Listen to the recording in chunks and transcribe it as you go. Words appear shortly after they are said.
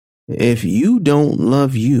If you don't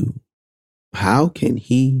love you, how can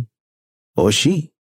he or she?